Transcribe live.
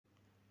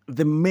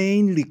The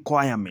main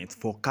requirements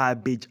for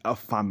cabbage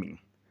farming.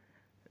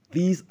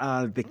 These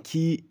are the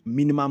key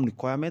minimum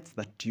requirements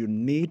that you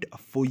need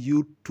for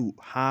you to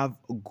have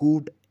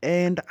good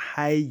and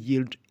high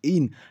yield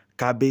in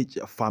cabbage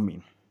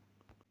farming.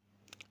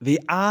 There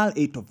are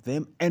 8 of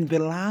them, and the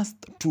last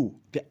 2,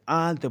 they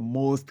are the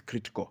most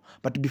critical.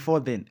 But before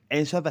then,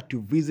 ensure that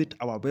you visit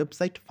our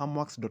website,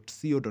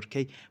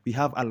 farmworks.co.k. We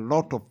have a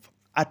lot of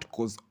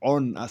articles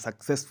on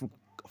successful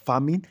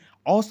farming.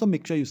 Also,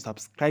 make sure you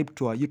subscribe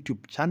to our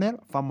YouTube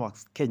channel,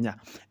 Farmworks Kenya.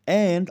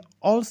 And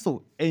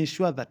also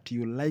ensure that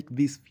you like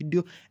this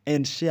video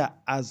and share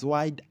as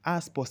wide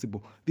as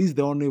possible. This is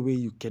the only way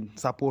you can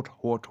support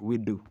what we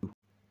do.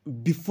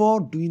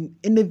 Before doing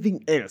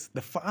anything else,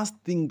 the first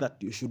thing that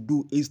you should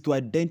do is to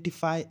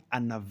identify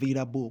an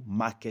available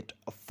market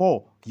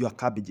for your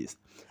cabbages.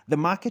 The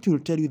market will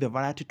tell you the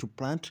variety to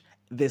plant,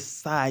 the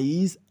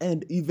size,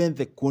 and even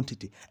the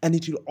quantity. And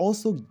it will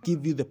also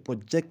give you the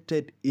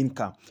projected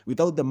income.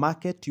 Without the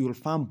market, you will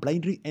farm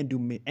blindly and you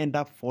may end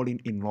up falling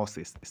in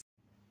losses.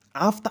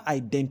 After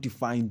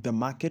identifying the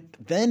market,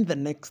 then the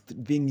next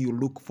thing you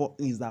look for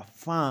is a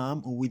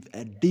farm with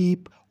a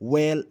deep,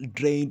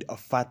 well-drained,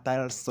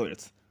 fertile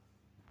soils.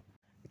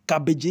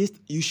 Cabbages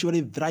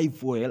usually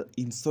thrive well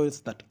in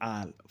soils that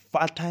are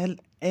fertile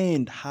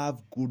and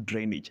have good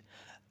drainage.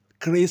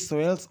 Clay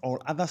soils or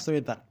other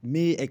soils that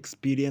may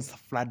experience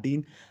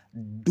flooding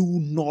do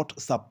not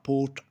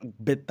support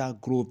better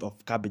growth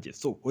of cabbages.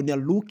 So when you're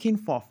looking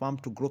for a farm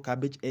to grow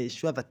cabbage,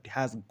 ensure that it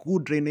has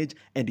good drainage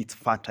and it's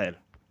fertile.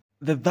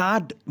 The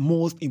third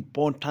most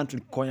important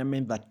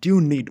requirement that you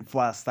need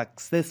for a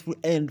successful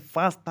and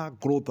faster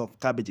growth of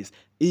cabbages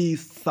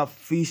is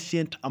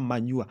sufficient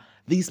manure.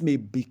 This may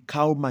be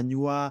cow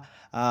manure,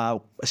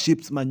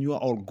 sheep's manure,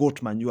 or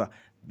goat manure.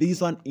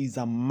 This one is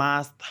a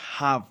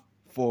must-have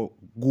for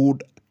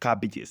good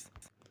cabbages.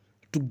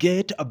 To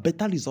get a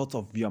better result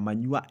of your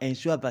manure,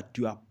 ensure that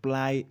you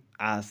apply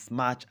as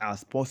much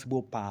as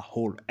possible per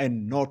hole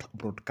and not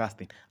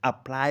broadcasting.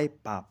 Apply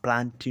per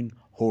planting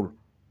hole.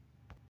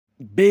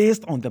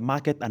 Based on the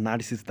market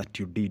analysis that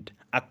you did,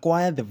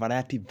 acquire the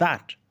variety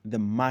that the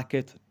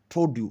market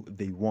told you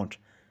they want.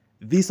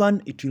 This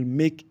one, it will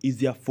make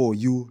easier for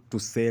you to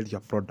sell your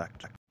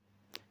product.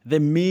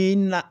 The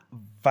main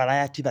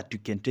variety that you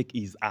can take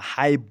is a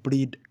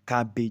hybrid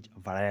cabbage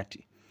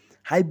variety.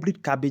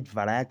 Hybrid cabbage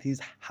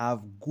varieties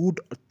have good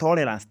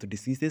tolerance to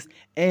diseases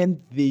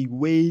and they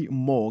weigh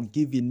more,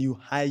 giving you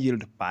high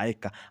yield per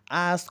acre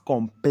as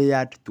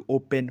compared to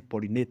open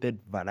pollinated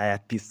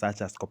varieties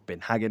such as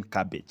Copenhagen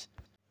cabbage.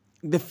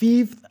 The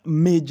fifth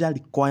major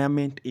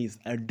requirement is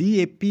a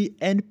DAP,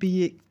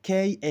 NPK,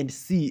 K, and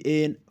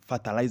CN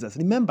fertilizers.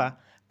 Remember,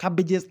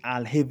 cabbages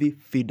are heavy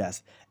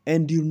feeders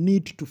and you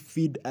need to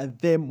feed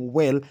them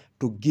well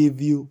to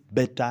give you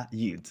better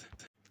yields.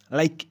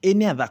 Like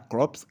any other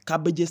crops,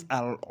 cabbages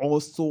are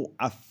also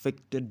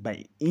affected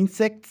by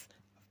insects,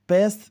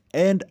 pests,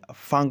 and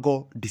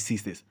fungal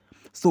diseases.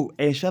 So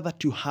ensure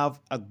that you have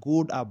a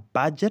good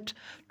budget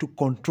to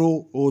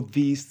control all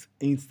these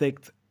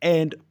insects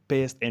and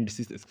pests and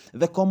diseases.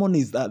 The common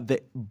is the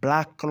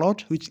black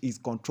clot, which is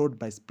controlled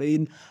by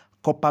spraying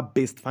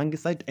copper-based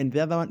fungicide, and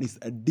the other one is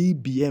a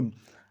DBM,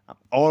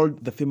 all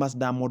the famous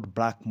diamond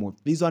black moth.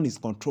 This one is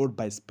controlled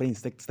by spraying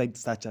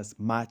insecticides such as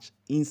mulch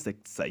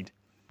insecticide.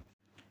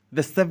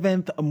 The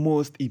seventh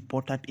most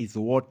important is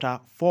water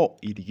for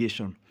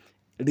irrigation.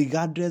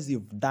 Regardless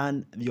you've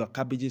done your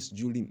cabbages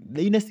during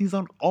rainy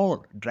season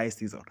or dry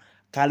season,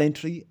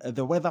 currently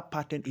the weather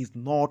pattern is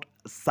not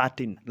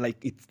certain, like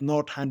it's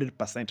not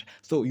 100%.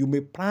 So you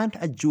may plant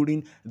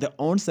during the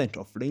onset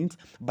of rains,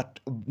 but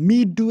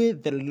midway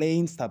the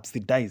rains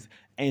subsidize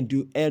and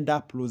you end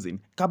up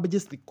losing.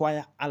 Cabbages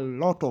require a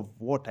lot of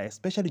water,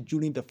 especially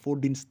during the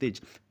folding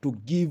stage, to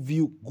give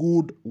you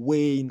good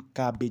weighing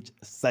cabbage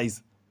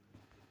size.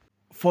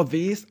 For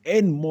this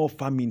and more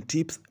farming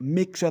tips,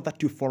 make sure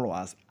that you follow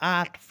us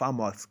at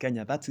Farmworks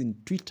Kenya. That's in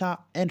Twitter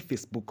and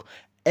Facebook,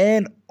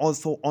 and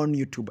also on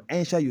YouTube.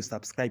 Ensure you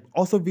subscribe.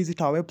 Also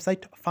visit our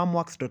website,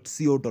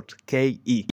 farmworks.co.ke.